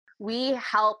we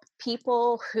help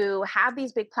people who have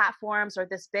these big platforms or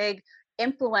this big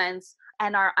influence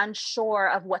and are unsure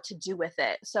of what to do with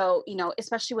it. So,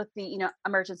 especially with the,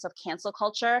 emergence of cancel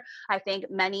culture, I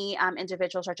think many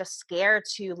individuals are just scared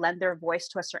to lend their voice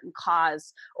to a certain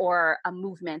cause or a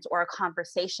movement or a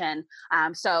conversation.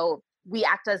 So we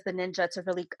act as the ninja to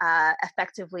really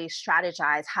effectively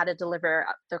strategize how to deliver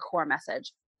the core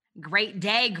message. Great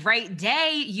day, great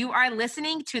day. You are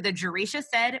listening to the Jerisha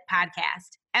Said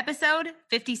podcast, episode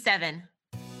 57.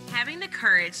 Having the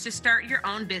courage to start your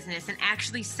own business and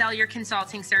actually sell your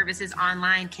consulting services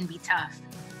online can be tough.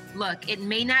 Look, it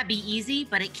may not be easy,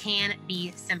 but it can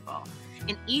be simple.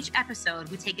 In each episode,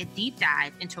 we take a deep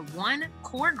dive into one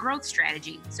core growth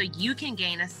strategy so you can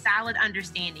gain a solid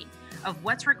understanding of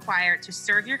what's required to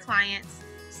serve your clients,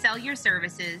 sell your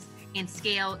services, and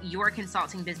scale your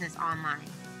consulting business online.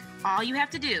 All you have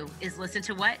to do is listen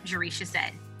to what Jerisha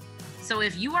said. So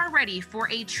if you are ready for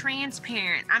a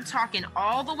transparent, I'm talking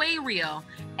all the way real,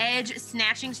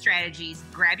 edge-snatching strategies,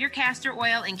 grab your castor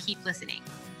oil and keep listening.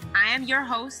 I am your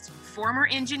host, former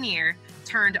engineer,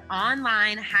 turned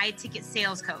online high-ticket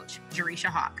sales coach, Jerisha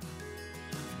Hawk.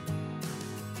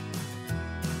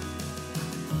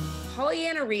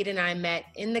 Pollyanna Reed and I met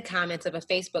in the comments of a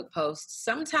Facebook post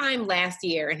sometime last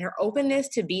year, and her openness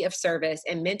to be of service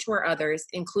and mentor others,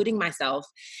 including myself,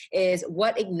 is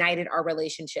what ignited our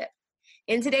relationship.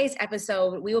 In today's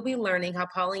episode, we will be learning how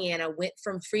Pollyanna went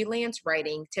from freelance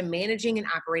writing to managing and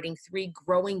operating 3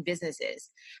 growing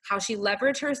businesses, how she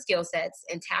leveraged her skill sets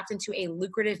and tapped into a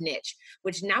lucrative niche,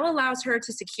 which now allows her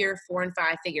to secure 4- and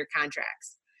 5-figure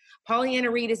contracts. Pollyanna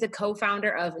Reed is a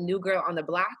co-founder of New Girl on the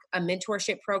Block, a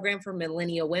mentorship program for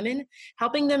millennial women,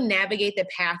 helping them navigate the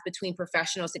path between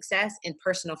professional success and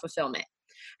personal fulfillment.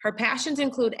 Her passions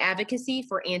include advocacy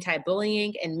for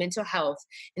anti-bullying and mental health,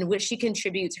 in which she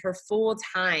contributes her full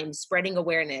time spreading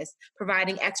awareness,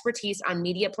 providing expertise on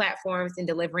media platforms, and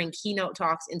delivering keynote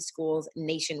talks in schools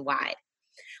nationwide.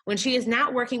 When she is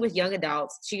not working with young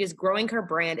adults, she is growing her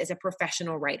brand as a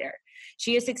professional writer.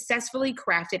 She has successfully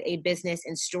crafted a business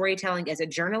in storytelling as a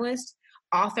journalist,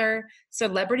 author,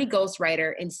 celebrity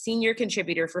ghostwriter, and senior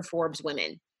contributor for Forbes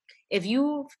Women. If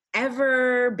you've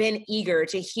ever been eager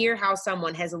to hear how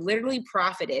someone has literally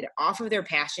profited off of their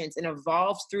passions and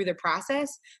evolved through the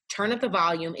process, turn up the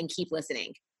volume and keep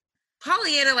listening.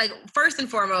 Pollyanna, first and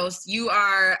foremost, you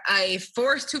are a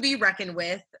force to be reckoned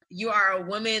with. You are a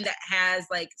woman that has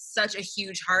such a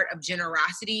huge heart of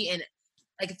generosity, and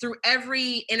through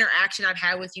every interaction I've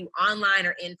had with you online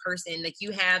or in person,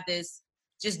 you have this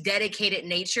just dedicated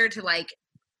nature to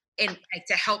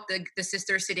to help the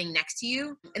sister sitting next to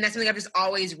you. And that's something I've just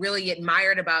always really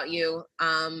admired about you.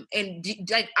 I'm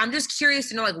just curious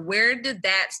to know, where did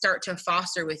that start to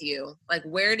foster with you?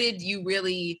 Where did you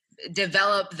really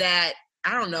develop that,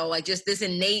 I don't know, just this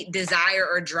innate desire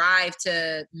or drive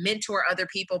to mentor other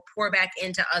people, pour back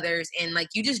into others, and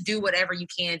you just do whatever you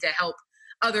can to help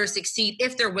others succeed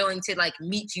if they're willing to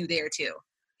meet you there too?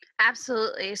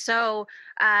 Absolutely. So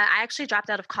I actually dropped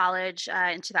out of college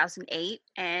in 2008.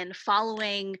 And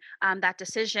following that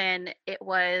decision, it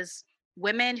was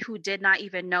women who did not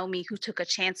even know me, who took a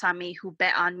chance on me, who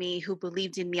bet on me, who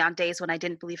believed in me on days when I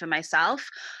didn't believe in myself.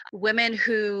 Women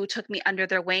who took me under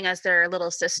their wing as their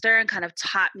little sister and kind of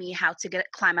taught me how to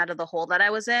climb out of the hole that I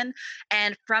was in.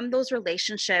 And from those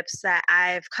relationships that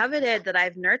I've coveted, that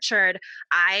I've nurtured,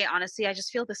 I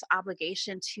just feel this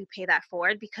obligation to pay that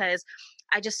forward, because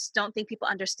I just don't think people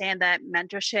understand that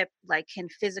mentorship can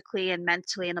physically and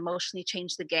mentally and emotionally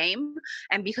change the game.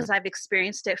 And because I've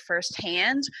experienced it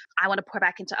firsthand, I want to pour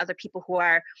back into other people who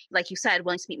are, like you said,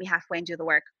 willing to meet me halfway and do the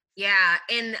work. Yeah.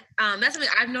 And that's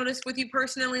something I've noticed with you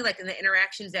personally, in the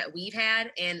interactions that we've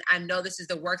had. And I know this is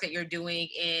the work that you're doing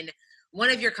in one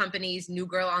of your companies, New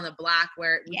Girl on the Block,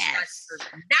 where yes. If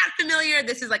you're not familiar,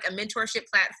 this is a mentorship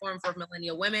platform for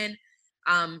millennial women.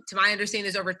 To my understanding,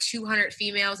 there's over 200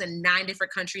 females in 9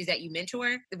 different countries that you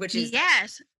mentor, which is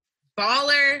yes,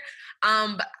 baller. How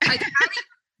do you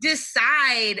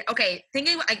decide? Okay,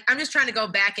 I'm just trying to go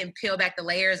back and peel back the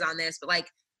layers on this, but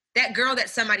that girl that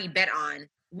somebody bet on,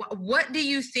 what do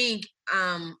you think?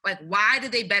 Why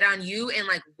did they bet on you, and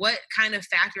what kind of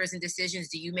factors and decisions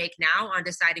do you make now on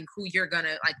deciding who you're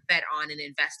gonna bet on and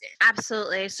invest in?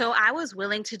 absolutely. So I was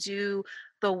willing to do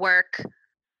the work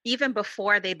even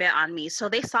before they bet on me. So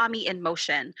they saw me in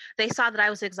motion. They saw that I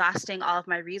was exhausting all of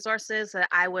my resources, that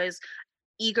I was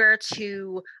eager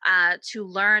to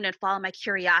learn and follow my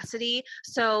curiosity.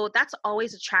 So that's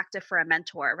always attractive for a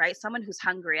mentor, right? Someone who's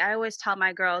hungry. I always tell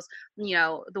my girls,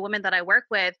 the women that I work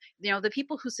with, the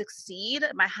people who succeed,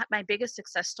 my biggest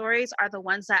success stories are the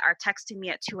ones that are texting me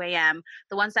at 2 a.m.,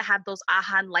 the ones that have those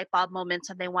aha and light bulb moments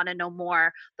and they want to know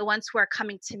more, the ones who are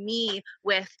coming to me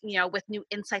with new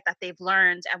insight that they've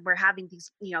learned, and we're having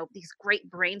these great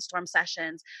brainstorm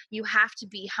sessions. You have to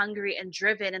be hungry and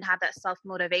driven and have that self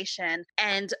motivation.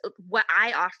 And what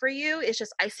I offer you is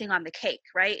just icing on the cake,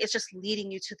 right? It's just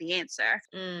leading you to the answer.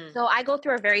 So I go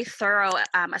through a very thorough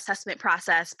assessment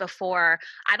process before.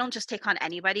 I don't just take on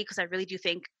anybody, because I really do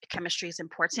think chemistry is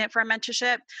important for a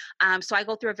mentorship. So I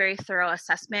go through a very thorough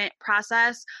assessment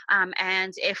process.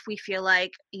 And if we feel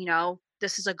like,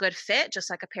 this is a good fit,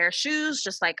 just like a pair of shoes,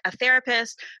 just like a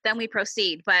therapist, then we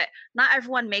proceed. But not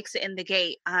everyone makes it in the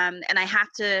gate. And I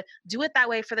have to do it that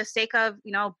way for the sake of,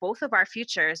 both of our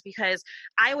futures, because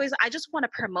I just want to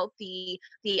promote the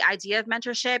idea of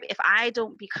mentorship. If I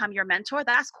don't become your mentor,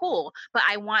 that's cool. But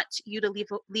I want you to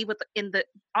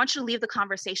I want you to leave the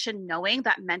conversation knowing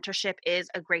that mentorship is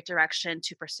a great direction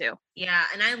to pursue. Yeah.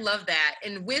 And I love that.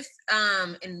 And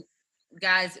and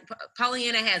guys,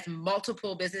 Pollyanna has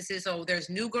multiple businesses. So there's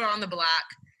New Girl on the Block,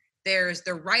 there's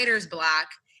the Writer's Block,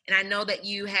 and I know that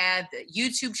you have the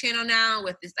YouTube channel now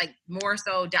with this, like, more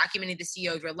so documenting the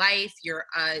CEO of your life. You're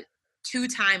a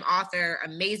 2-time author,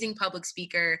 amazing public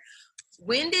speaker.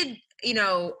 When did,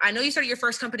 I know you started your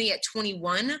first company at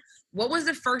 21. What was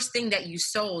the first thing that you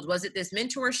sold? Was it this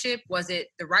mentorship? Was it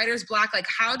the Writer's Block? Like,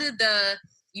 how did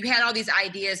you had all these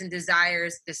ideas and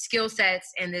desires, the skill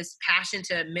sets, and this passion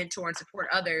to mentor and support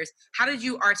others. How did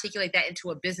you articulate that into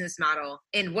a business model?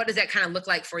 And what does that kind of look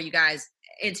like for you guys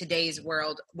in today's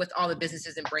world with all the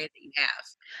businesses and brands that you have?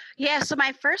 Yeah. So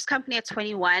my first company at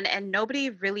 21, and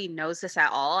nobody really knows this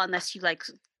at all unless you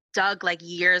dug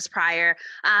years prior.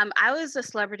 I was a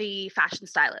celebrity fashion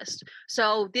stylist.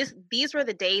 So these were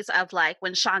the days of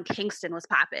when Sean Kingston was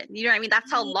popping. You know what I mean?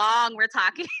 That's how long we're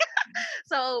talking.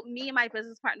 So me and my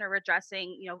business partner were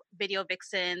dressing, video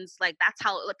vixens. That's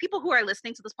how people who are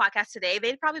listening to this podcast today,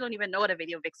 they probably don't even know what a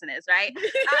video vixen is, right?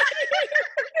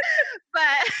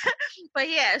 But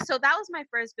yeah, so that was my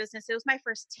first business. It was my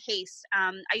first taste.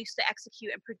 I used to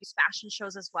execute and produce fashion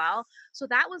shows as well. So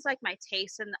that was my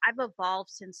taste, and I've evolved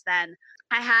since then.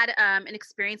 I had an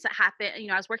experience that happened.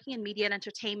 I was working in media and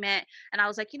entertainment, and I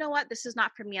was like, you know what, this is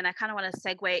not for me, and I kind of want to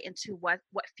segue into what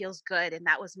feels good, and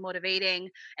that was motivating,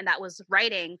 and that was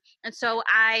writing. And so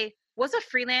I was a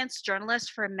freelance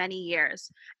journalist for many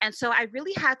years. And so I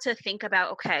really had to think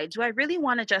about, okay, do I really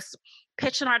want to just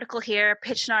pitch an article here,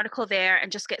 pitch an article there,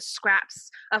 and just get scraps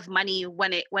of money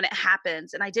when it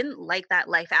happens? And I didn't like that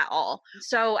life at all.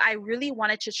 So I really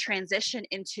wanted to transition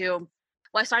into,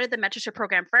 I started the mentorship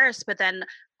program first, but then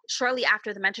shortly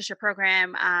after the mentorship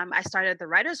program, I started the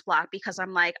Writer's Block, because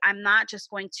I'm like, I'm not just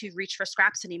going to reach for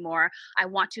scraps anymore. I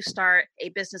want to start a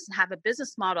business and have a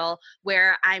business model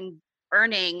where I'm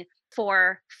earning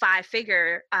 4-5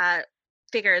 figures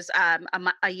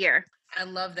a year. I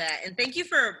love that. And thank you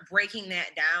for breaking that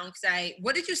down.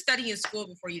 What did you study in school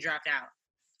before you dropped out?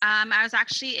 I was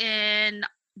actually in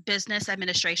business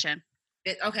administration.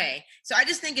 Okay. So I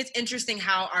just think it's interesting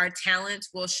how our talents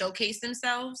will showcase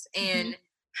themselves, and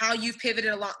how you've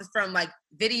pivoted a lot from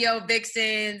video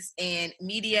vixens and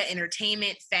media,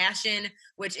 entertainment, fashion,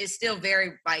 which is still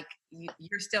very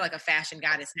you're still a fashion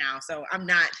goddess now. So I'm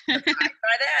not surprised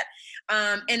by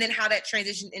that. And then how that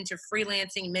transitioned into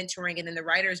freelancing, mentoring, and then the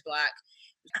Writer's Block.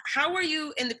 How were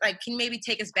you can you maybe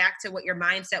take us back to what your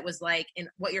mindset was like and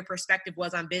what your perspective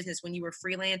was on business when you were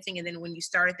freelancing, and then when you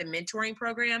started the mentoring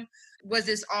program? Was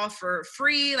this all for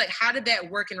free? How did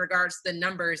that work in regards to the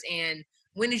numbers, and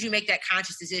when did you make that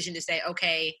conscious decision to say,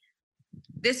 okay,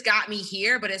 this got me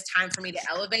here, but it's time for me to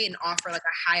elevate and offer a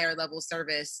higher level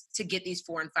service to get these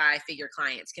 4 and 5 figure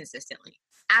clients consistently?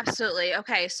 Absolutely.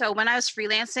 Okay. So when I was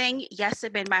freelancing, yes,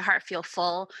 it made my heart feel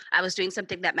full. I was doing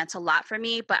something that meant a lot for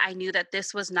me, but I knew that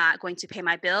this was not going to pay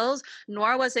my bills,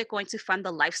 nor was it going to fund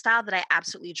the lifestyle that I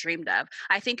absolutely dreamed of.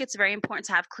 I think it's very important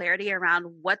to have clarity around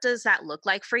what does that look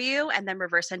like for you, and then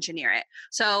reverse engineer it.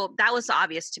 So that was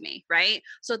obvious to me, right?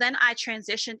 So then I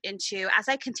transitioned into, as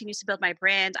I continued to build my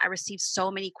brand, I received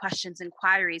so many questions,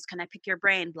 inquiries. Can I pick your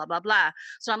brain? Blah, blah, blah.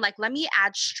 So I'm like, let me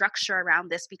add structure around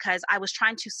this, because I was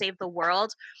trying to save the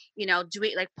world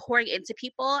doing like pouring into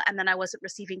people, and then I wasn't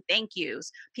receiving thank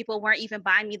yous. People weren't even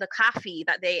buying me the coffee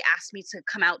that they asked me to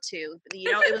come out to.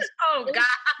 It was Oh it was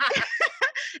God.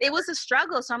 it was a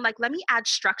struggle. So I'm like, let me add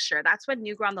structure. That's when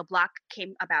New Girl on the Block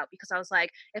came about, because I was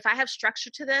like, if I have structure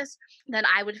to this, then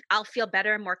I'll feel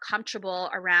better and more comfortable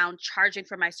around charging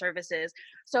for my services.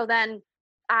 So then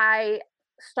I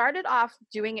started off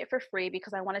doing it for free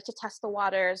because I wanted to test the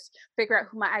waters, figure out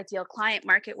who my ideal client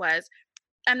market was.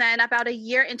 And then about a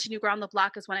year into New Girl on the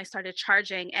Block is when I started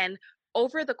charging. And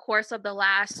over the course of the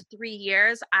last 3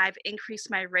 years, I've increased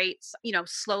my rates,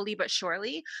 slowly but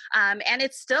surely. And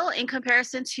it's still, in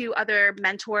comparison to other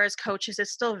mentors, coaches,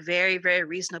 it's still very, very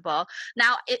reasonable.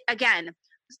 Now, again,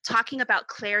 talking about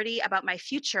clarity about my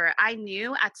future, I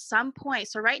knew at some point.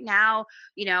 So right now,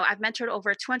 I've mentored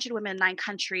over 200 women in 9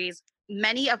 countries.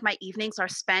 Many of my evenings are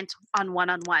spent on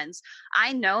one-on-ones.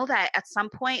 I know that at some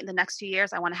point in the next few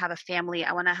years, I want to have a family.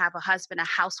 I want to have a husband, a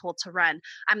household to run.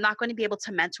 I'm not going to be able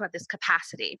to mentor at this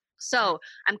capacity. So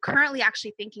I'm currently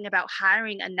actually thinking about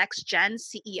hiring a next gen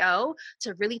CEO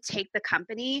to really take the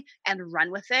company and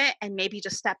run with it, and maybe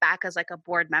just step back as like a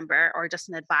board member or just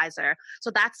an advisor.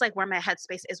 So that's like where my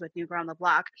headspace is with New Girl on the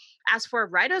Block. As for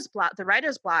the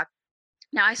writer's block,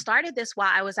 now I started this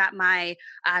while I was at my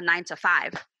 9 to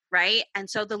 5. Right. And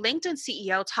so the LinkedIn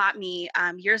CEO taught me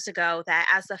years ago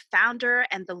that as the founder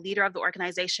and the leader of the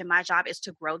organization, my job is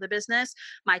to grow the business.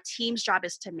 My team's job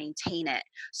is to maintain it.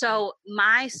 So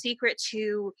my secret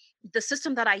to the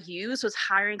system that I use was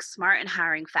hiring smart and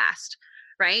hiring fast.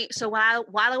 Right. So while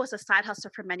I was a side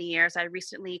hustler for many years, I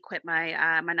recently quit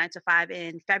my 9 to 5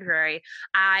 in February.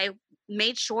 I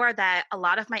made sure that a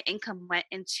lot of my income went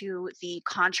into the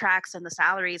contracts and the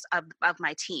salaries of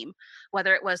my team,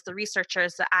 whether it was the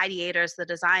researchers, the ideators, the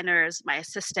designers, my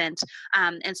assistant.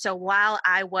 And so while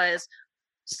I was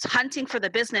hunting for the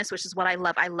business, which is what I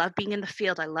love being in the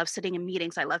field. I love sitting in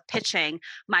meetings. I love pitching.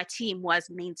 My team was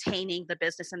maintaining the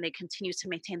business, and they continue to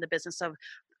maintain the business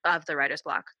of the writer's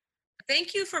block.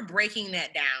 Thank you for breaking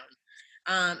that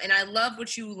down. And I love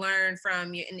what you learned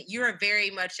from you. And you're very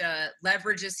much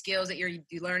leverage the skills that you're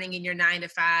learning in your 9 to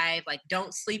 5. Like,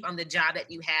 don't sleep on the job that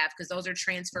you have, because those are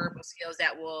transferable skills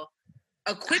that will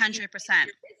equip you 100%. your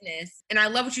business. And I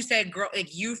love what you said. Grow,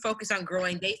 like, you focus on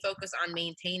growing, they focus on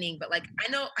maintaining. But like,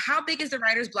 I know, how big is the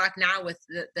writer's block now with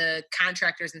the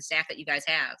contractors and staff that you guys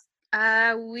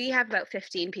have? We have about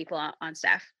 15 people on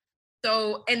staff.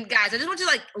 So, and guys, I just want you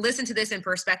to like listen to this in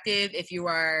perspective. If you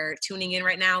are tuning in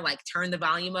right now, like, turn the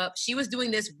volume up. She was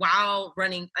doing this while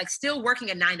running, like, still working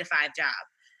a 9 to 5 job.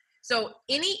 So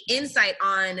any insight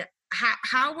on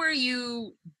how were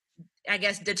you, I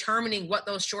guess, determining what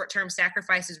those short-term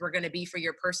sacrifices were going to be for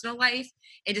your personal life,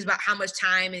 and just about how much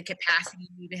time and capacity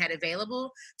you even had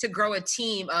available to grow a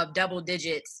team of double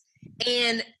digits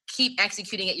and keep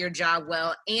executing at your job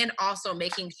well, and also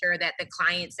making sure that the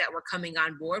clients that were coming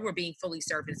on board were being fully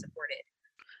served and supported?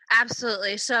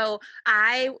 Absolutely. So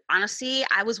I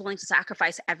was willing to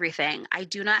sacrifice everything. I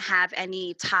do not have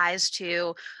any ties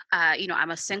to,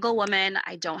 I'm a single woman.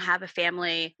 I don't have a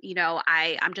family.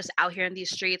 I'm just out here in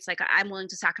these streets. Like, I'm willing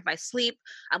to sacrifice sleep.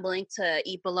 I'm willing to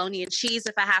eat bologna and cheese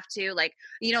if I have to. Like,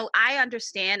 I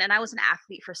understand. And I was an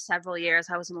athlete for several years.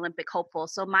 I was an Olympic hopeful.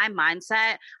 So my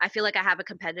mindset, I feel like I have a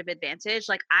competitive advantage.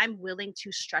 Like, I'm willing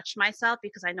to stretch myself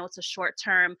because I know it's a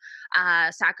short-term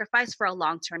sacrifice for a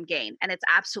long-term gain. And it's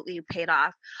absolutely paid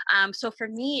off. So for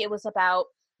me, it was about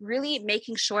really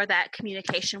making sure that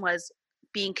communication was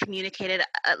being communicated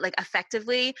like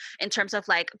effectively, in terms of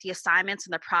like the assignments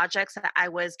and the projects that I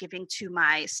was giving to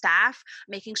my staff,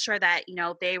 making sure that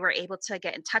they were able to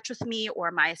get in touch with me or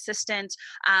my assistant,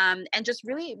 and just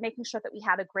really making sure that we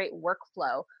had a great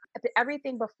workflow.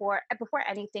 Everything before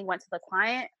anything went to the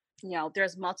client,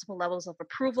 there's multiple levels of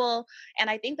approval. And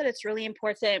I think that it's really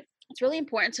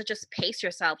important to just pace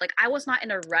yourself. Like, I was not in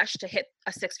a rush to hit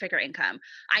a 6-figure income.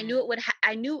 I knew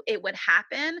it would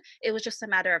happen. It was just a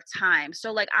matter of time.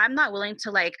 So like, I'm not willing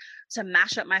to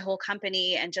mash up my whole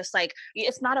company and just like,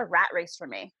 it's not a rat race for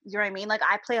me. You know what I mean? Like,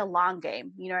 I play a long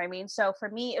game, you know what I mean? So for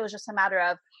me, it was just a matter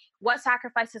of what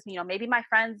sacrifices, maybe my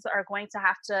friends are going to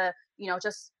have to,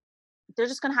 they're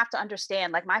just going to have to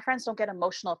understand. Like, my friends don't get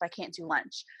emotional if I can't do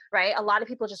lunch, right? A lot of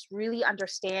people just really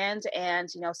understand. And,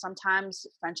 sometimes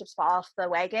friendships fall off the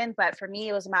wagon. But for me,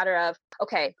 it was a matter of,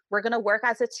 okay, we're going to work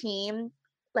as a team.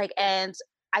 Like, and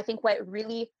I think what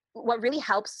really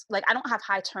helps, like, I don't have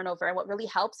high turnover. And what really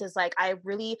helps is, like, I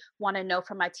really want to know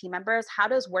from my team members, how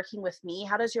does working with me,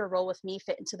 how does your role with me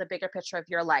fit into the bigger picture of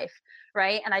your life,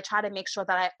 right? And I try to make sure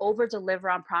that I over deliver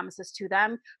on promises to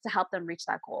them to help them reach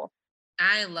that goal.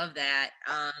 I love that.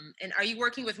 And are you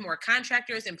working with more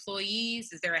contractors,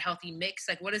 employees? Is there a healthy mix?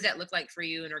 Like, what does that look like for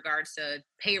you in regards to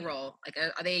payroll? Like,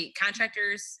 are they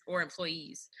contractors or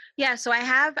employees? Yeah, so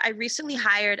I recently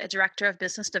hired a director of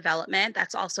business development.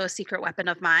 That's also a secret weapon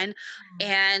of mine.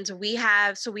 And we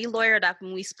lawyered up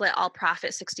and we split all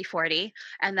profit 60/40.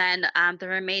 And then the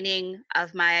remaining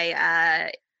of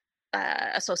my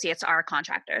associates are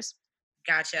contractors.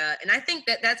 Gotcha. And I think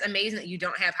that that's amazing that you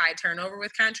don't have high turnover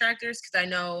with contractors, because I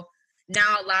know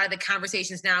now a lot of the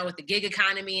conversations now with the gig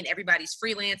economy and everybody's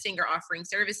freelancing or offering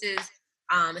services,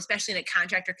 especially in a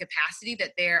contractor capacity,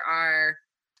 that there are,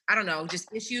 I don't know,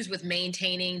 just issues with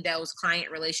maintaining those client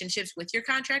relationships with your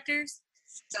contractors.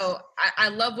 So I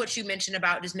love what you mentioned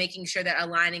about just making sure that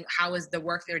aligning how is the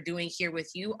work they're doing here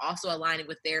with you also aligning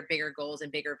with their bigger goals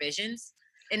and bigger visions.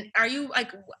 And are you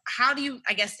like, how do you,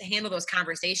 I guess, handle those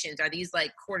conversations? Are these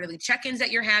like quarterly check-ins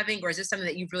that you're having, or is this something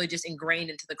that you've really just ingrained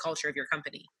into the culture of your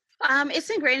company? It's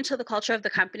ingrained into the culture of the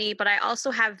company, but I also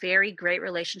have very great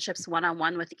relationships one on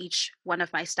one with each one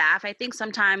of my staff. I think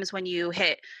sometimes when you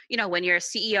hit, when you're a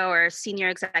CEO or a senior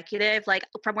executive, like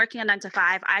from working a 9 to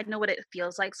 5, I know what it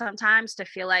feels like sometimes to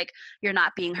feel like you're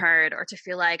not being heard or to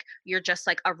feel like you're just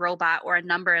like a robot or a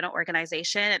number in an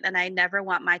organization. And I never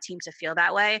want my team to feel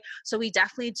that way. So we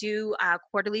definitely do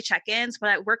quarterly check ins,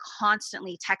 but we're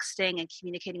constantly texting and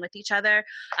communicating with each other.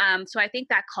 So I think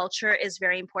that culture is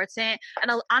very important.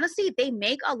 And honestly, they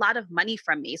make a lot of money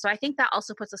from me. So I think that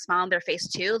also puts a smile on their face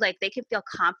too. Like they can feel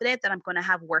confident that I'm going to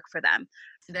have work for them.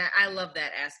 That I love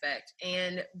that aspect.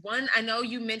 And one, I know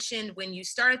you mentioned when you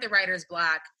started the writer's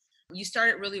block, you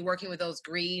started really working with those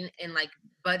green and like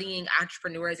budding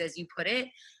entrepreneurs, as you put it.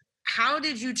 How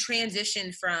did you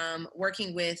transition from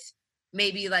working with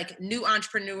maybe like new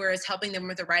entrepreneurs, helping them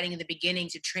with the writing in the beginning,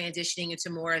 to transitioning into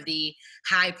more of the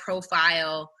high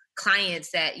profile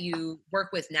clients that you work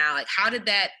with now? Like how did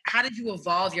you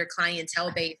evolve your clientele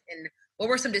base, and what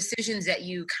were some decisions that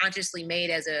you consciously made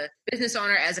as a business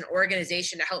owner, as an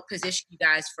organization, to help position you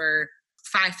guys for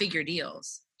 5-figure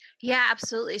deals? Yeah,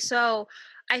 absolutely. So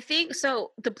I think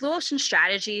so. The blue ocean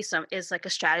strategy is like a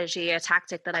strategy, a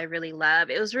tactic that I really love.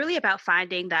 It was really about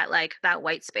finding that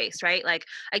white space, right? Like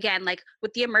again, like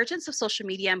with the emergence of social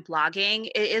media and blogging,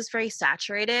 it is very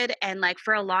saturated. And like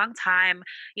for a long time,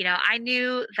 I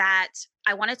knew that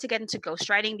I wanted to get into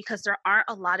ghostwriting because there aren't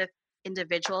a lot of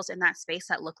individuals in that space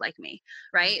that look like me,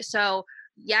 right? So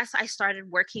yes, I started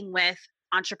working with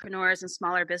entrepreneurs and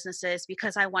smaller businesses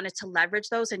because I wanted to leverage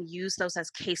those and use those as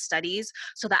case studies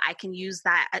so that I can use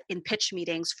that in pitch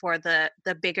meetings for the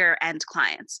bigger end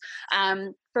clients.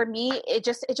 For me, it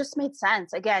just made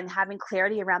sense. Again, having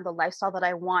clarity around the lifestyle that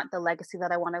I want, the legacy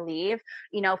that I want to leave.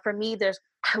 For me, there's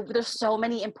so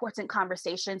many important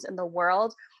conversations in the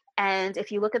world. And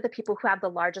if you look at the people who have the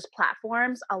largest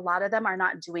platforms, a lot of them are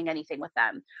not doing anything with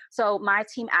them. So my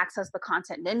team acts as the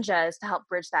content ninjas to help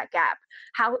bridge that gap.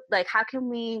 How can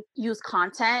we use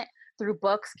content through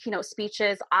books, keynote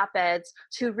speeches, op-eds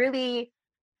to really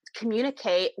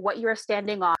communicate what you're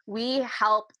standing on? We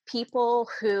help people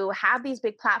who have these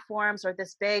big platforms or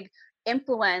this big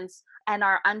influence and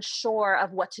are unsure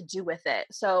of what to do with it.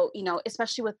 So,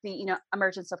 especially with the,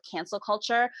 emergence of cancel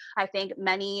culture, I think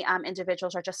many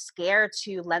individuals are just scared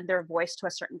to lend their voice to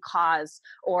a certain cause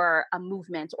or a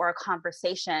movement or a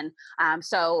conversation.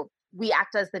 So we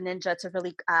act as the ninja to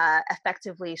really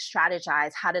effectively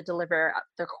strategize how to deliver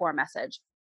the core message.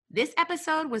 This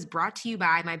episode was brought to you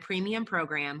by my premium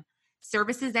program,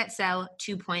 Services That Sell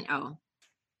 2.0.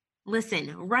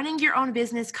 Listen, running your own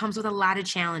business comes with a lot of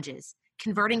challenges.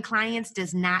 Converting clients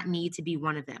does not need to be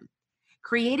one of them.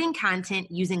 Creating content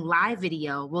using live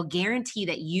video will guarantee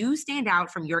that you stand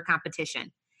out from your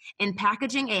competition. And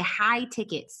packaging a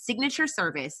high-ticket signature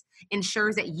service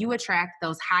ensures that you attract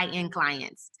those high-end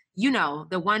clients.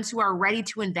 The ones who are ready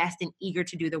to invest and eager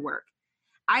to do the work.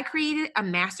 I created a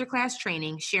masterclass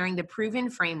training sharing the proven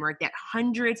framework that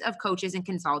hundreds of coaches and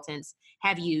consultants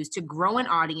have used to grow an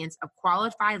audience of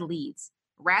qualified leads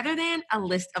rather than a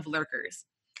list of lurkers.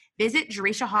 Visit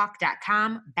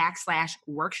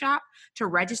jerishahawk.com/workshop to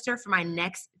register for my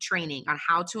next training on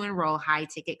how to enroll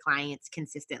high-ticket clients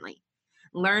consistently.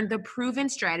 Learn the proven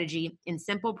strategy and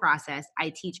simple process I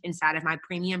teach inside of my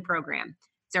premium program,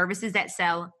 Services That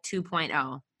Sell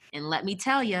 2.0. And let me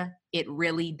tell you, it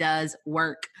really does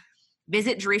work.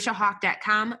 Visit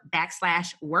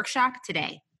jerishahawk.com/workshop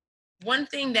today. One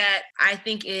thing that I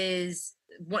think is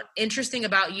what interesting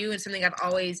about you, and something I've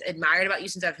always admired about you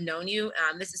since I've known you,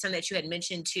 this is something that you had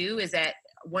mentioned too, is that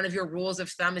one of your rules of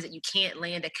thumb is that you can't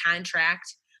land a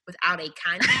contract without a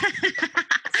contact.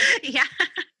 Yeah.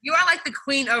 You are like the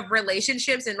queen of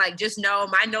relationships, and like, just know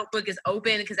my notebook is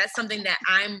open because that's something that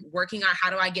I'm working on. How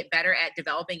do I get better at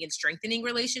developing and strengthening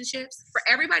relationships? For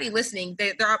everybody listening,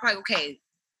 they're all probably, okay,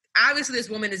 obviously this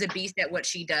woman is a beast at what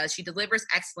she does. She delivers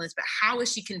excellence, but how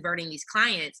is she converting these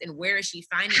clients, and where is she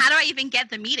finding How do I even get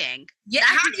the meeting? Yeah,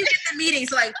 how do you get the meeting?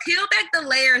 So like, peel back the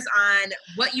layers on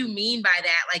what you mean by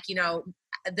that. Like,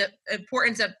 the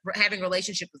importance of having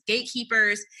relationship with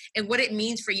gatekeepers and what it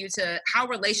means for you to, how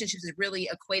relationships is really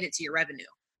equated to your revenue.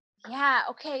 Yeah.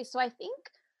 Okay. So I think,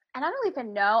 and I don't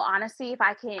even know, honestly, if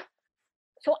I can.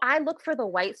 So I look for the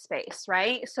white space,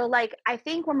 right? So like I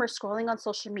think when we're scrolling on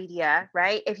social media,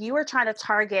 right? If you were trying to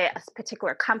target a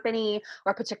particular company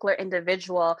or a particular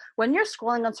individual, when you're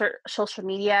scrolling on social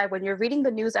media, when you're reading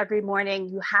the news every morning,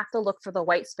 you have to look for the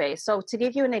white space. So to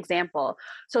give you an example,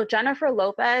 so Jennifer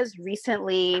Lopez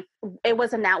recently, it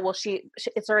was announced, well,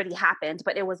 it's already happened,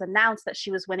 but it was announced that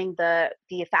she was winning the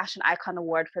Fashion Icon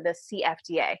Award for the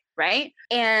CFDA, right?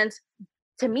 And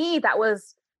to me, that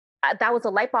was a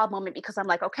light bulb moment because I'm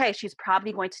like, okay, she's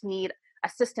probably going to need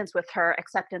assistance with her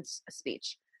acceptance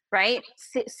speech, right?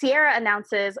 Sierra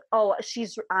announces, oh, she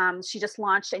just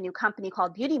launched a new company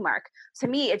called Beauty Mark. To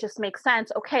me, it just makes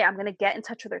sense. Okay, I'm going to get in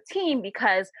touch with her team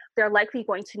because they're likely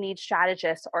going to need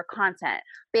strategists or content.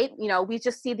 We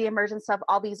just see the emergence of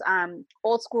all these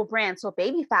old school brands. So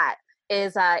Baby Fat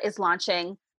is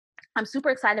launching. I'm super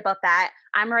excited about that.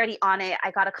 I'm already on it.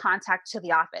 I got a contact to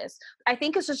the office. I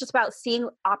think it's just about seeing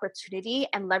opportunity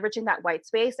and leveraging that white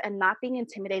space and not being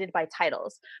intimidated by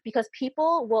titles, because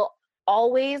people will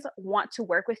always want to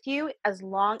work with you as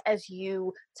long as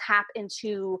you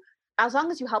as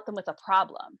long as you help them with a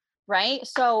problem. Right.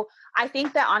 So I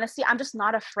think that honestly, I'm just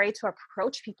not afraid to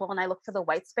approach people when I look for the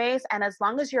white space. And as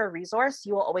long as you're a resource,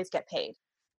 you will always get paid.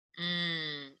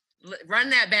 Run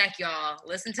that back, y'all.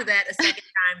 Listen to that a second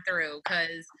time through,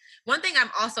 because one thing I'm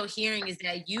also hearing is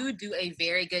that you do a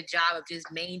very good job of just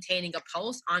maintaining a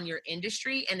pulse on your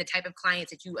industry and the type of clients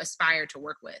that you aspire to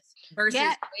work with versus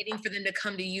waiting for them to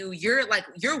come to you. You're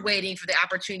waiting for the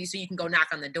opportunity so you can go knock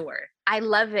on the door. I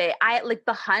love it. I like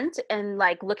the hunt and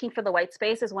like looking for the white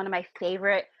space is one of my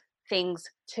favorite things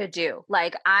to do.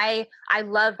 Like I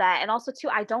love that. And also too,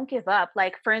 I don't give up.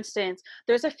 Like for instance,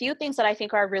 there's a few things that I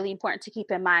think are really important to keep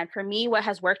in mind. For me, what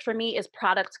has worked for me is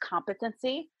product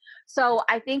competency. So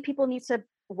I think people need to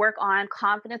work on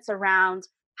confidence around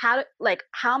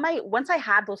once I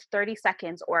have those 30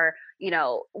 seconds or,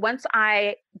 once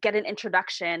I get an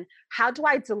introduction, how do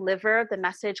I deliver the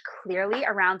message clearly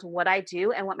around what I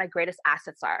do and what my greatest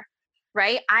assets are,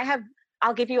 right?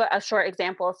 I'll give you a short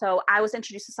example. So I was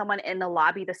introduced to someone in the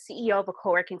lobby, the CEO of a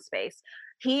co-working space.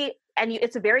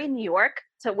 It's very New York,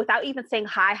 so without even saying,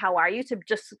 hi, how are you, to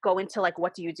just go into like,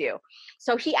 what do you do?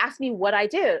 So he asked me what I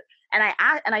do. And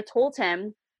I told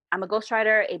him, I'm a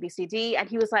ghostwriter, ABCD. And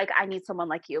he was like, I need someone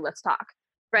like you. Let's talk.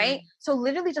 Right. Mm-hmm. So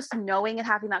literally just knowing and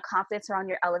having that confidence around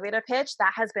your elevator pitch,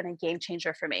 that has been a game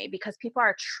changer for me because people are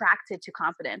attracted to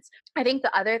confidence. I think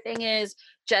the other thing is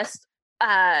just,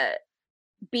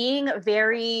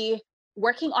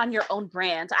 working on your own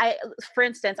brand. For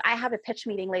instance, I have a pitch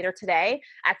meeting later today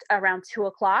at around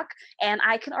 2:00, and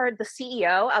the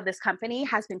CEO of this company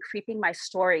has been creeping my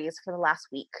stories for the last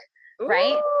week.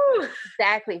 Right? Ooh.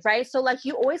 Exactly. Right. So like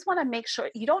you always want to make sure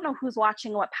you don't know who's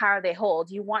watching, what power they hold.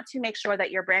 You want to make sure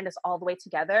that your brand is all the way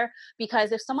together,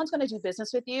 because if someone's going to do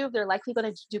business with you, they're likely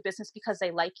going to do business because they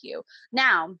like you.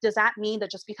 Now, does that mean that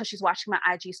just because she's watching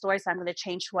my IG stories, I'm going to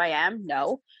change who I am?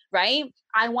 No. Right.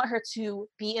 I want her to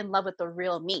be in love with the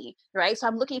real me. Right. So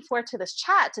I'm looking forward to this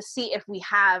chat to see if we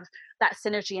have that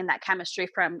synergy and that chemistry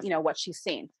from, what she's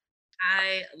seen.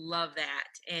 I love that.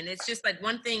 And it's just like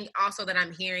one thing also that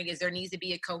I'm hearing is there needs to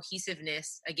be a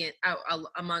cohesiveness again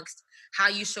amongst how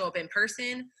you show up in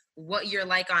person, what you're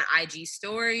like on IG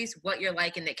stories, what you're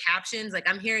like in the captions. Like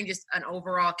I'm hearing just an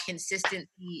overall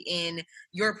consistency in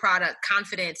your product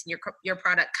confidence and your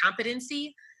product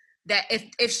competency, that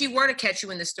if she were to catch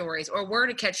you in the stories or were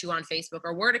to catch you on Facebook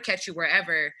or were to catch you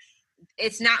wherever,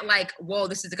 it's not like, whoa,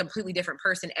 this is a completely different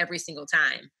person every single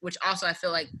time, which also I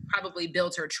feel like probably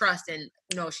builds her trust. And,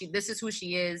 this is who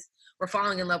she is. We're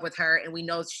falling in love with her and we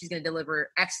know she's going to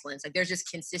deliver excellence. Like there's just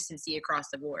consistency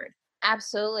across the board.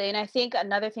 Absolutely. And I think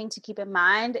another thing to keep in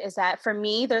mind is that for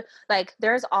me,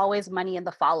 there's always money in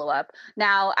the follow-up.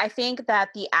 Now, I think that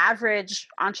the average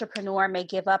entrepreneur may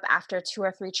give up after 2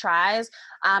 or 3 tries.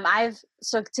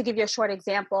 So to give you a short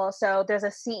example, so there's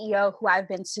a CEO who I've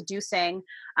been seducing.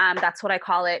 That's what I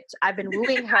call it. I've been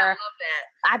wooing her.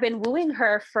 I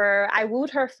wooed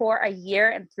her for a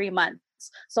year and 3 months.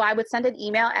 So I would send an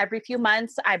email every few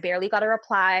months. I barely got a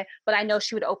reply, but I know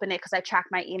she would open it because I track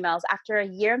my emails. After a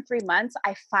year and 3 months,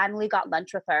 I finally got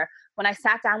lunch with her. When I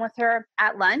sat down with her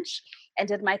at lunch and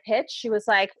did my pitch, she was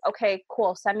like, okay,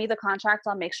 cool. Send me the contract.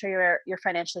 I'll make sure you're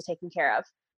financially taken care of.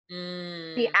 The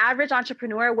Mm. average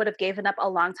entrepreneur would have given up a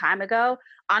long time ago.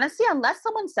 Honestly, unless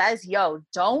someone says, yo,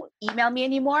 don't email me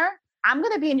anymore, I'm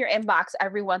going to be in your inbox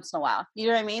every once in a while. You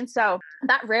know what I mean? So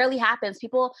that rarely happens.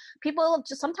 People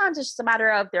just, sometimes it's just a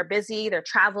matter of they're busy, they're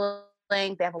traveling,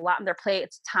 they have a lot on their plate,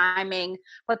 it's timing,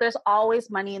 but there's always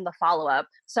money in the follow-up.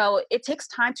 So it takes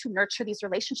time to nurture these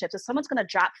relationships. If someone's going to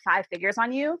drop 5 figures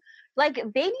on you, like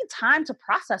they need time to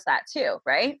process that too,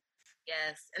 right?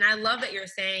 Yes, and I love that you're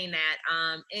saying that.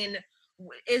 And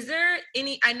is there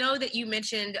any? I know that you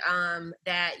mentioned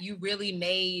that you really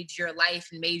made your life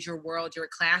and made your world, your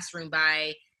classroom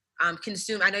by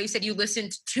consume. I know you said you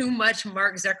listened to too much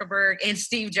Mark Zuckerberg and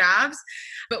Steve Jobs,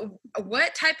 but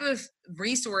what type of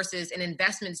resources and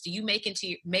investments do you make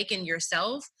in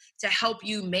yourself to help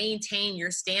you maintain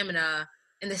your stamina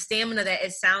and the stamina that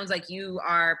it sounds like you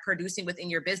are producing within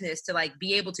your business to like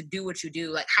be able to do what you do?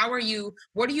 Like,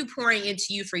 what are you pouring into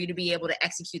you for you to be able to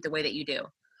execute the way that you do?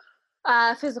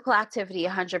 Physical activity,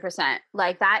 100%.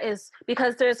 Like that is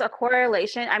because there's a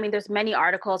correlation. I mean, there's many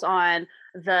articles on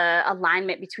the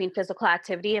alignment between physical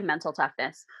activity and mental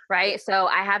toughness, right? So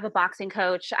I have a boxing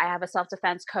coach, I have a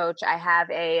self-defense coach, I have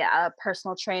a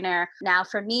personal trainer. Now,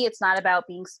 for me, it's not about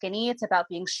being skinny; it's about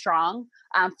being strong.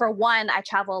 For one, I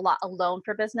travel a lot alone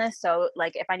for business, so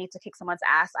like if I need to kick someone's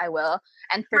ass, I will.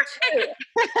 And for two,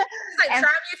 It's like, and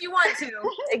try me if you want to.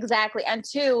 exactly. And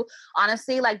two,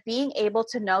 honestly, like being able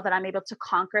to know that I'm able to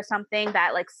conquer something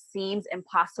that like seems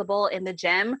impossible in the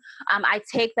gym. I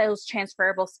take those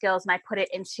transferable skills and I put it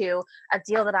into a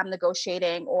deal that I'm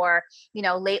negotiating. Or,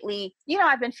 lately,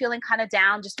 I've been feeling kind of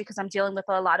down just because I'm dealing with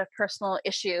a lot of personal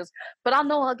issues, but I'll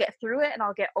know I'll get through it and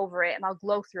I'll get over it and I'll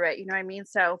glow through it. You know what I mean?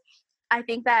 So I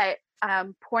think that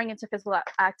pouring into physical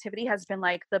activity has been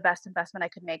like the best investment I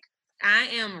could make. I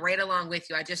am right along with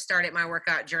you. I just started my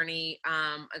workout journey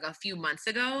like a few months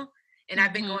ago, and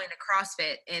I've been Hmm. going to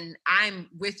CrossFit, and I'm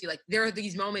with you. Like there are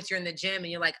these moments you're in the gym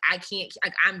and you're like, I can't,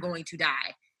 like I'm going to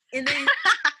die, and then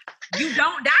you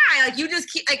don't die. Like you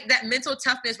just keep like that mental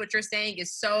toughness. What you're saying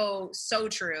is so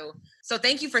true. So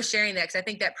thank you for sharing that, because I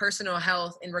think that personal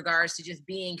health in regards to just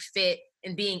being fit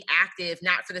and being active,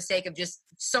 not for the sake of just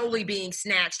solely being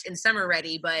snatched and summer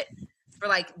ready, but for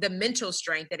like the mental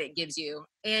strength that it gives you.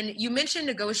 And you mentioned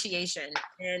negotiation,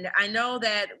 and I know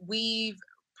that we've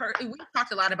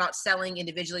talked a lot about selling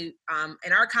individually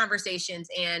in our conversations,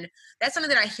 and that's something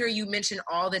that I hear you mention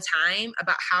all the time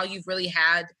about how you've really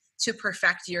had to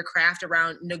perfect your craft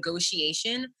around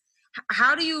negotiation.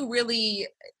 How do you really?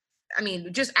 I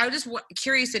mean, I was just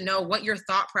curious to know what your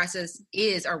thought process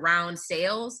is around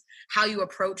sales, how you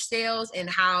approach sales, and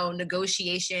how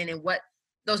negotiation and what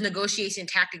those negotiation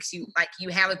tactics you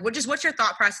have. Like, what's your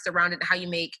thought process around it?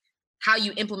 And how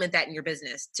you implement that in your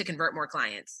business to convert more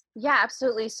clients? Yeah,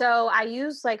 absolutely. So I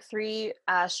use like three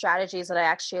strategies that I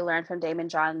actually learned from Damon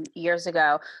John years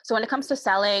ago. So when it comes to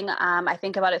selling, I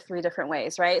think about it three different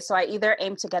ways, right? So I either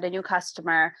aim to get a new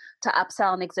customer, to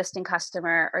upsell an existing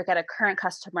customer, or get a current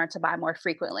customer to buy more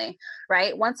frequently,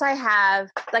 right? Once I have,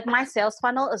 like my sales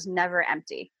funnel is never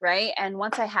empty, right? And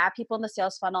once I have people in the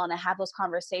sales funnel and I have those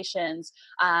conversations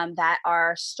that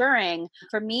are stirring,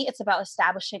 for me, it's about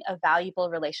establishing a valuable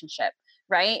relationship,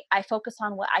 right? I focus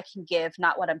on what I can give,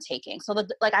 not what I'm taking. So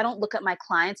like I don't look at my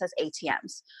clients as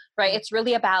ATMs, right? It's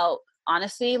really about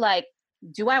honestly, like,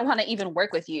 do I want to even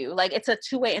work with you? Like it's a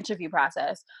two-way interview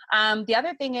process. The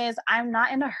other thing is I'm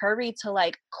not in a hurry to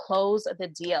like close the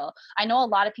deal. I know a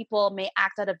lot of people may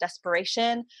act out of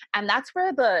desperation, and that's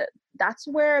where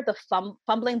the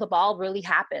fumbling the ball really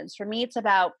happens. For me, it's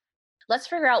about let's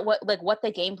figure out what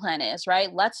the game plan is,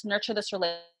 right? Let's nurture this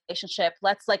relationship.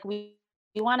 Let's like we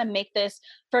want to make this,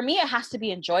 for me it has to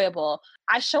be enjoyable.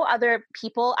 I show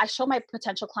my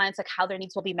potential clients like how their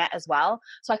needs will be met as well.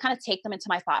 So I kind of take them into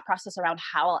my thought process around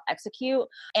how I'll execute.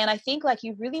 And I think like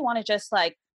you really want to just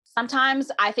like sometimes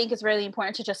I think it's really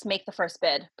important to just make the first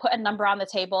bid, put a number on the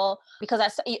table, because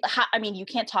I mean, you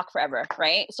can't talk forever,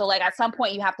 right? So like at some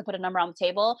point you have to put a number on the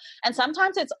table, and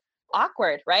sometimes it's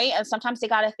awkward, right? And sometimes they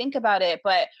got to think about it,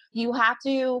 but you have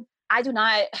to. I do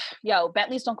not,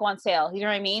 Bentleys don't go on sale. You know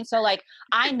what I mean? So like,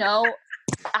 I know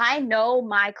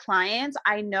my clients,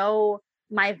 I know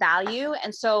my value.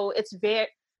 And so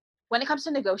when it comes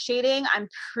to negotiating, I'm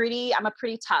pretty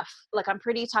tough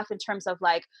in terms of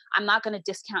like, I'm not going to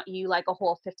discount you like a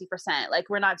whole 50%. Like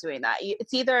we're not doing that.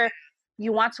 It's either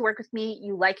you want to work with me,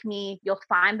 you like me, you'll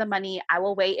find the money, I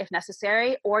will wait if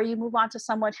necessary, or you move on to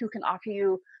someone who can offer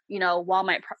you,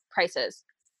 Walmart prices.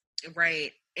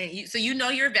 Right. And so you know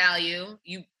your value,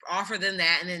 you offer them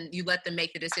that, and then you let them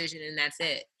make the decision, and that's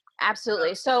it.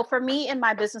 Absolutely. So for me in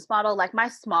my business model, like my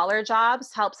smaller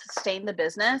jobs help sustain the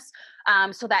business,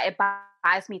 so that it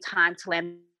buys me time to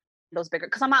land those bigger,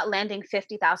 because I'm not landing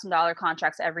 $50,000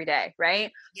 contracts every day, right?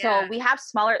 Yeah. So we have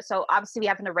smaller, so obviously we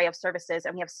have an array of services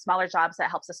and we have smaller jobs that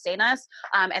help sustain us.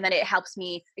 And then it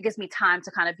gives me time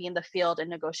to kind of be in the field and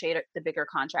negotiate the bigger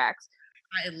contracts.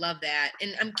 I love that.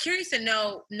 And I'm curious to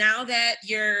know, now that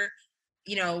your,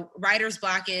 writer's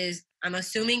block is, I'm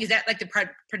assuming, is that like the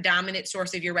predominant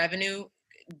source of your revenue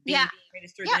being Yeah.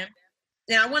 generated through Yeah. them?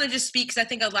 Now, I want to just speak, because I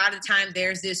think a lot of the time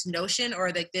there's this notion,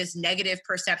 or like this negative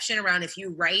perception around, if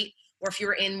you write or if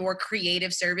you're in more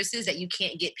creative services, that you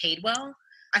can't get paid well.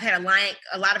 I've had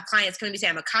a lot of clients come to me say,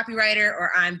 I'm a copywriter,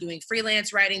 or I'm doing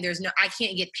freelance writing. I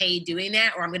can't get paid doing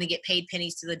that, or I'm going to get paid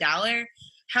pennies to the dollar.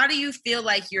 How do you feel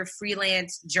like your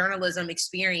freelance journalism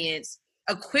experience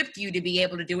equipped you to be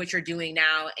able to do what you're doing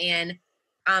now? And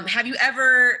have you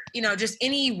ever, just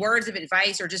any words of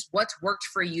advice, or just what's worked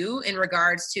for you in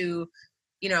regards to,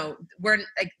 we're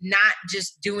like not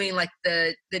just doing like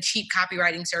the cheap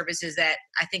copywriting services that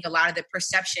I think a lot of the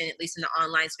perception, at least in the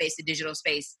online space, the digital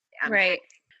space. Right.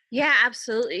 Yeah,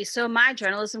 absolutely. So my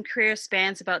journalism career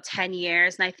spans about 10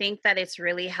 years. And I think that it's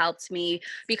really helped me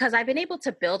because I've been able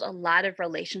to build a lot of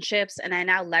relationships, and I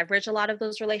now leverage a lot of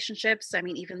those relationships. I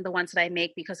mean, even the ones that I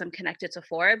make because I'm connected to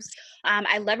Forbes,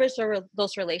 I leverage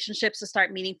those relationships to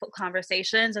start meaningful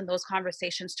conversations, and those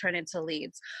conversations turn into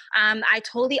leads. I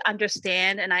totally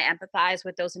understand and I empathize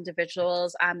with those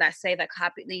individuals that say that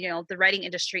the writing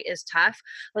industry is tough,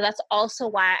 but that's also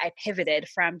why I pivoted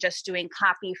from just doing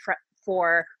copy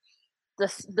for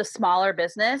the smaller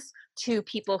business to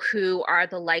people who are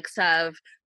the likes of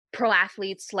pro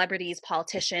athletes, celebrities,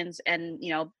 politicians, and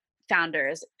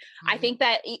founders. I think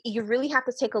that you really have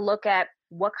to take a look at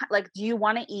like, do you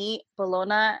want to eat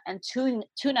bologna and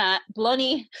tuna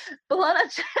bologna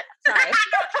sorry.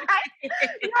 You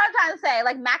know what I'm trying to say,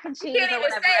 like mac and cheese or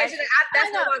whatever, right?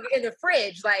 That's no longer in the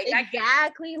fridge, like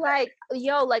exactly. Like,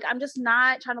 like, I'm just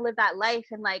not trying to live that life.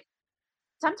 And like,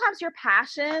 sometimes your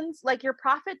passions, like your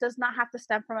profit does not have to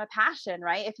stem from a passion,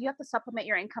 right? If you have to supplement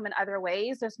your income in other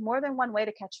ways, there's more than one way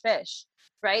to catch fish,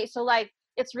 right? So like,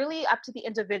 it's really up to the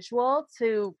individual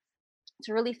to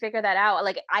really figure that out.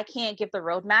 Like, I can't give the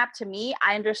roadmap. To me,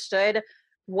 I understood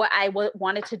what I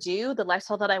wanted to do, the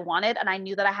lifestyle that I wanted, and I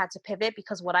knew that I had to pivot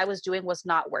because what I was doing was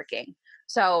not working.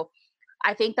 So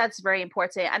I think that's very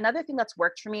important. Another thing that's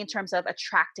worked for me in terms of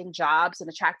attracting jobs and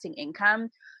attracting income,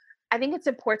 I think it's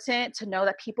important to know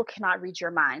that people cannot read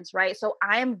your minds, right? So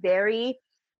I am very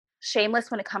shameless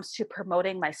when it comes to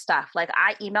promoting my stuff. Like,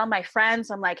 I email my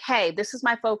friends, I'm like, hey, this is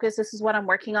my focus. This is what I'm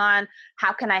working on.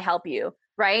 How can I help you?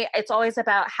 Right? It's always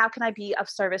about how can I be of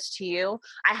service to you?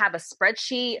 I have a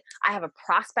spreadsheet. I have a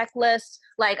prospect list.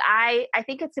 Like, I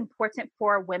think it's important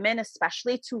for women,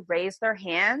 especially, to raise their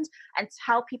hand and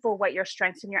tell people what your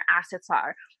strengths and your assets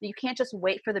are. You can't just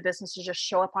wait for the business to just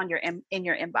show up on in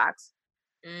your inbox.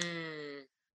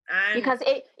 Because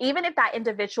even if that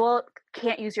individual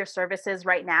can't use your services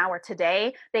right now or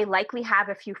today, they likely have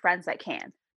a few friends that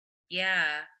can. Yeah.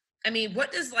 I mean,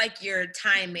 what does like your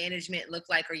time management look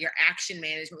like, or your action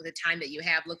management with the time that you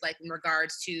have look like, in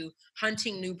regards to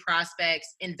hunting new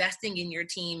prospects, investing in your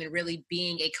team, and really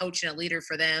being a coach and a leader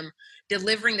for them,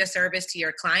 delivering the service to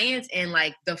your clients, and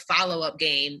like the follow-up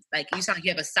game? Like, you sound like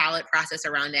you have a solid process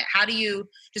around that. How do you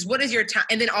what is your time,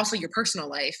 and then also your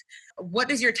personal life, what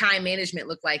does your time management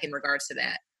look like in regards to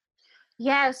that?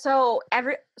 Yeah, so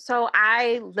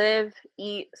I live,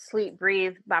 eat, sleep,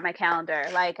 breathe by my calendar.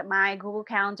 Like, my Google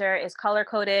Calendar is color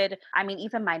coded. I mean,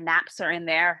 even my naps are in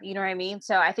there. You know what I mean?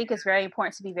 So I think it's very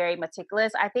important to be very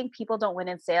meticulous. I think people don't win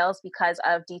in sales because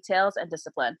of details and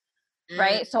discipline.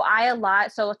 Right. So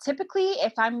typically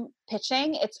if I'm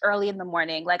pitching, it's early in the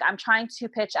morning. Like, I'm trying to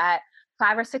pitch at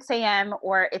 5 or 6 a.m.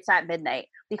 or it's at midnight,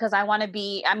 because I'm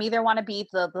either want to be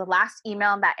the last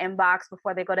email in that inbox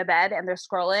before they go to bed and they're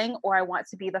scrolling, or I want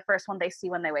to be the first one they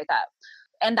see when they wake up.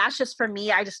 And that's just for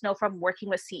me. I just know from working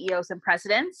with CEOs and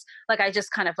presidents, like, I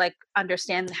just kind of like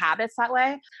understand the habits that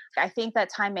way. I think that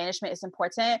time management is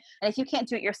important. And if you can't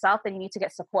do it yourself, then you need to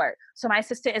get support. So my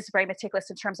assistant is very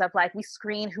meticulous in terms of like, we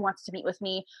screen who wants to meet with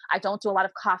me. I don't do a lot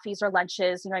of coffees or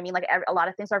lunches. You know what I mean? Like, a lot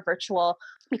of things are virtual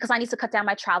because I need to cut down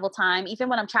my travel time. Even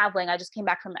when I'm traveling, I just came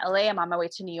back from LA. I'm on my way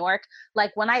to New York. Like,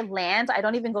 when I land, I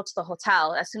don't even go to the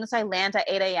hotel. As soon as I land at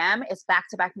 8 a.m., it's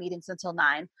back-to-back meetings until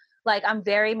 9. Like, I'm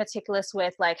very meticulous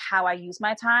with like how I use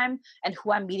my time and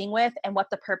who I'm meeting with and what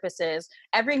the purpose is.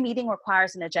 Every meeting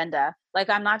requires an agenda. Like,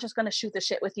 I'm not just going to shoot the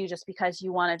shit with you just because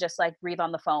you want to just like breathe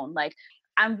on the phone. Like,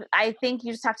 I think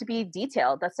you just have to be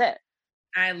detailed. That's it.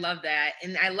 I love that.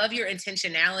 And I love your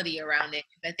intentionality around it.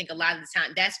 I think a lot of the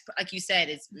time, that's like you said,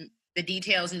 it's the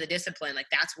details and the discipline. Like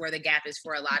that's where the gap is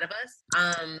for a lot of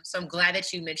us. So I'm glad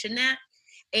that you mentioned that.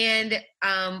 And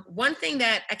one thing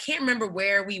that I can't remember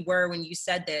where we were when you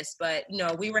said this, but you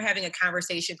know, we were having a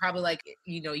conversation, probably like,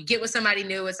 you know, you get with somebody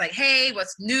new, it's like, hey,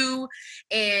 what's new?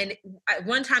 And at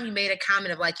one time you made a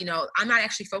comment of like, you know, I'm not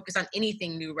actually focused on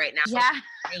anything new right now.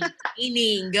 Yeah.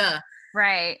 Maintaining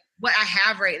Right. what I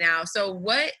have right now. So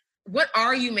what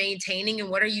are you maintaining and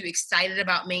what are you excited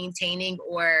about maintaining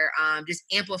or just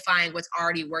amplifying what's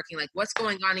already working? Like what's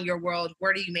going on in your world?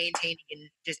 What are you maintaining and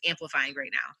just amplifying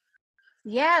right now?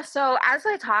 Yeah. So as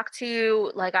I talk to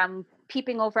you, like I'm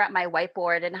peeping over at my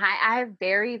whiteboard and I have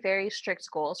very, very strict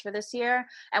goals for this year.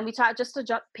 And we talk just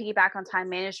to piggyback on time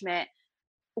management.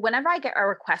 Whenever I get a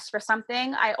request for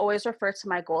something, I always refer to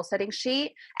my goal setting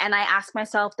sheet and I ask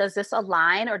myself, does this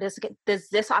align or does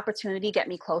this opportunity get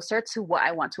me closer to what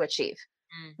I want to achieve?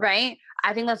 Mm. Right?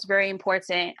 I think that's very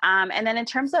important. And then in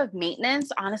terms of maintenance,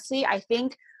 honestly, I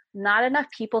think not enough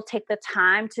people take the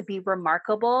time to be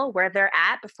remarkable where they're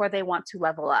at before they want to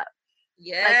level up. Like,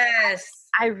 Yes.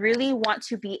 I really want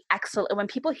to be excellent. When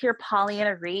people hear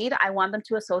Pollyanna Reed, I want them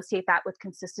to associate that with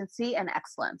consistency and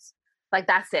excellence. Like,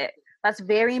 that's it. That's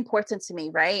very important to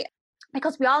me, right?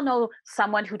 Because we all know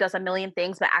someone who does a million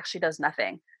things but actually does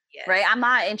nothing, Yes. right? I'm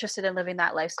not interested in living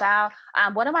that lifestyle.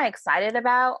 What am I excited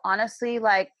about? Honestly,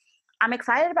 like, I'm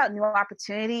excited about new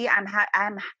opportunity.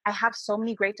 I have so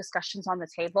many great discussions on the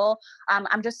table.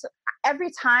 I'm just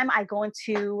every time I go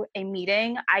into a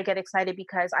meeting, I get excited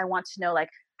because I want to know like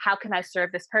how can I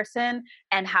serve this person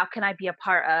and how can I be a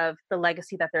part of the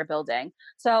legacy that they're building.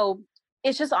 So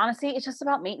it's just honestly, it's just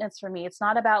about maintenance for me. It's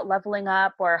not about leveling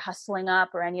up or hustling up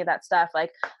or any of that stuff.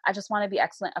 Like I just want to be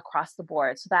excellent across the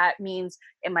board. So that means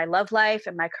in my love life,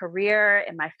 in my career,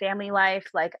 in my family life,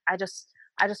 like I just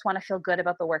want to feel good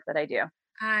about the work that I do.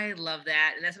 I love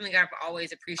that. And that's something I've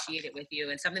always appreciated with you.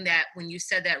 And something that when you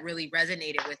said that really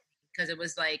resonated with me because it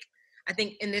was like, I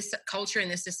think in this culture, in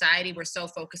this society, we're so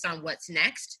focused on what's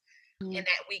next Mm. and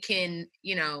that we can,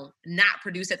 you know, not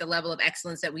produce at the level of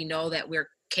excellence that we know that we're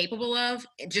capable of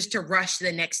just to rush to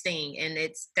the next thing. And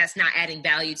that's not adding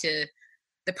value to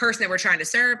the person that we're trying to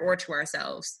serve or to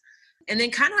ourselves. And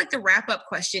then kind of like the wrap up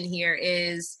question here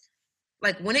is,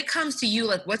 like when it comes to you,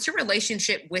 like what's your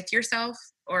relationship with yourself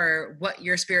or what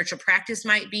your spiritual practice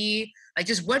might be? Like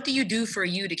just what do you do for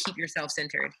you to keep yourself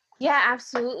centered? Yeah,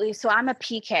 absolutely. So I'm a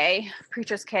PK,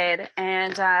 preacher's kid,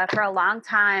 and for a long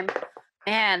time,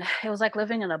 man, it was like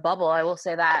living in a bubble. I will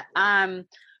say that. And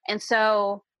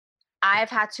so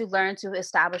I've had to learn to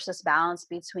establish this balance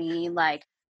between like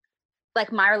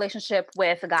my relationship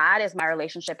with God is my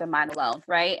relationship and mine alone,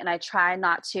 right? And I try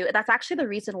not to. That's actually the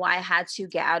reason why I had to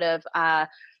get out of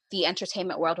the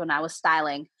entertainment world when I was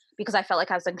styling because I felt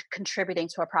like I was like, contributing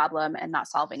to a problem and not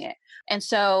solving it. And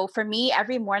so for me,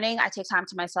 every morning I take time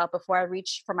to myself before I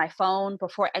reach for my phone,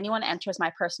 before anyone enters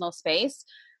my personal space.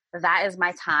 That is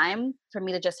my time for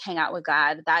me to just hang out with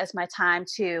God. That is my time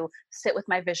to sit with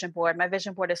my vision board. My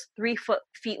vision board is 3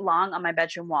 feet long on my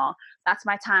bedroom wall. That's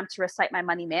my time to recite my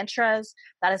money mantras.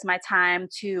 That is my time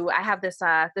to. I have this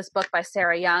book by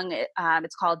Sarah Young.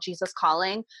 It's called Jesus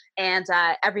Calling, and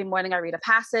every morning I read a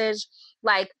passage.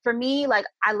 Like for me, like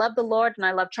I love the Lord and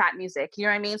I love trap music. You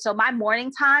know what I mean? So my morning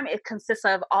time it consists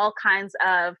of all kinds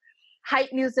of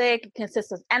hype music. It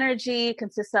consists of energy,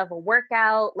 consists of a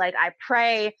workout. Like I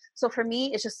pray. So for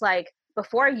me, it's just like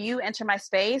before you enter my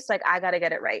space, like I got to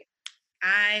get it right.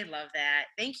 I love that.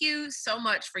 Thank you so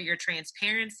much for your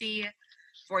transparency,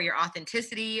 for your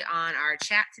authenticity on our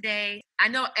chat today. I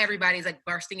know everybody's like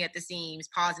bursting at the seams,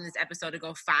 pausing this episode to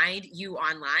go find you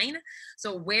online.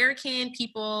 So where can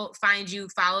people find you,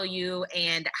 follow you,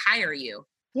 and hire you?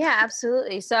 Yeah,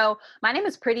 absolutely. So my name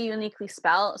is pretty uniquely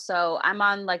spelled. So I'm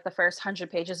on like the first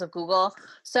 100 pages of Google.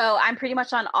 So I'm pretty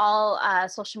much on all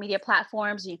social media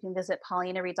platforms. You can visit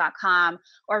paulinareed.com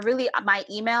or really my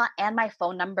email and my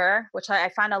phone number, which I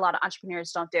find a lot of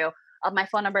entrepreneurs don't do. My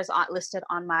phone number is listed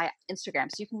on my Instagram.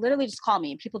 So you can literally just call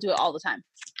me. People do it all the time.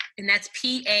 And that's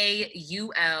PAULEANNA.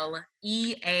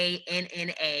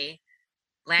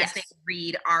 Last name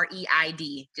Reed,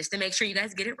 REID, just to make sure you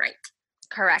guys get it right.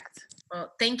 Correct.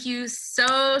 Well, thank you so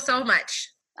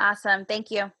much. Awesome.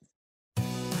 Thank you.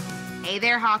 Hey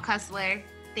there, Hawk Hustler.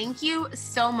 Thank you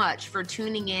so much for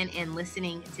tuning in and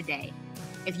listening today.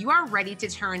 If you are ready to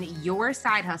turn your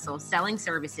side hustle selling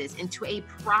services into a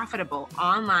profitable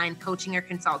online coaching or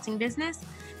consulting business,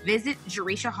 visit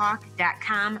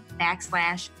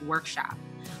JerishaHawk.com/workshop.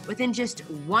 Within just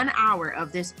 1 hour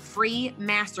of this free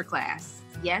masterclass,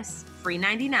 yes, free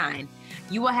 99,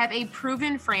 you will have a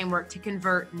proven framework to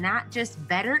convert not just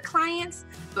better clients,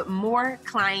 but more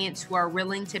clients who are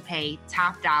willing to pay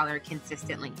top dollar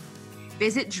consistently.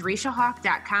 Visit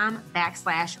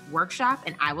JerishaHawk.com/workshop,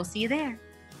 and I will see you there.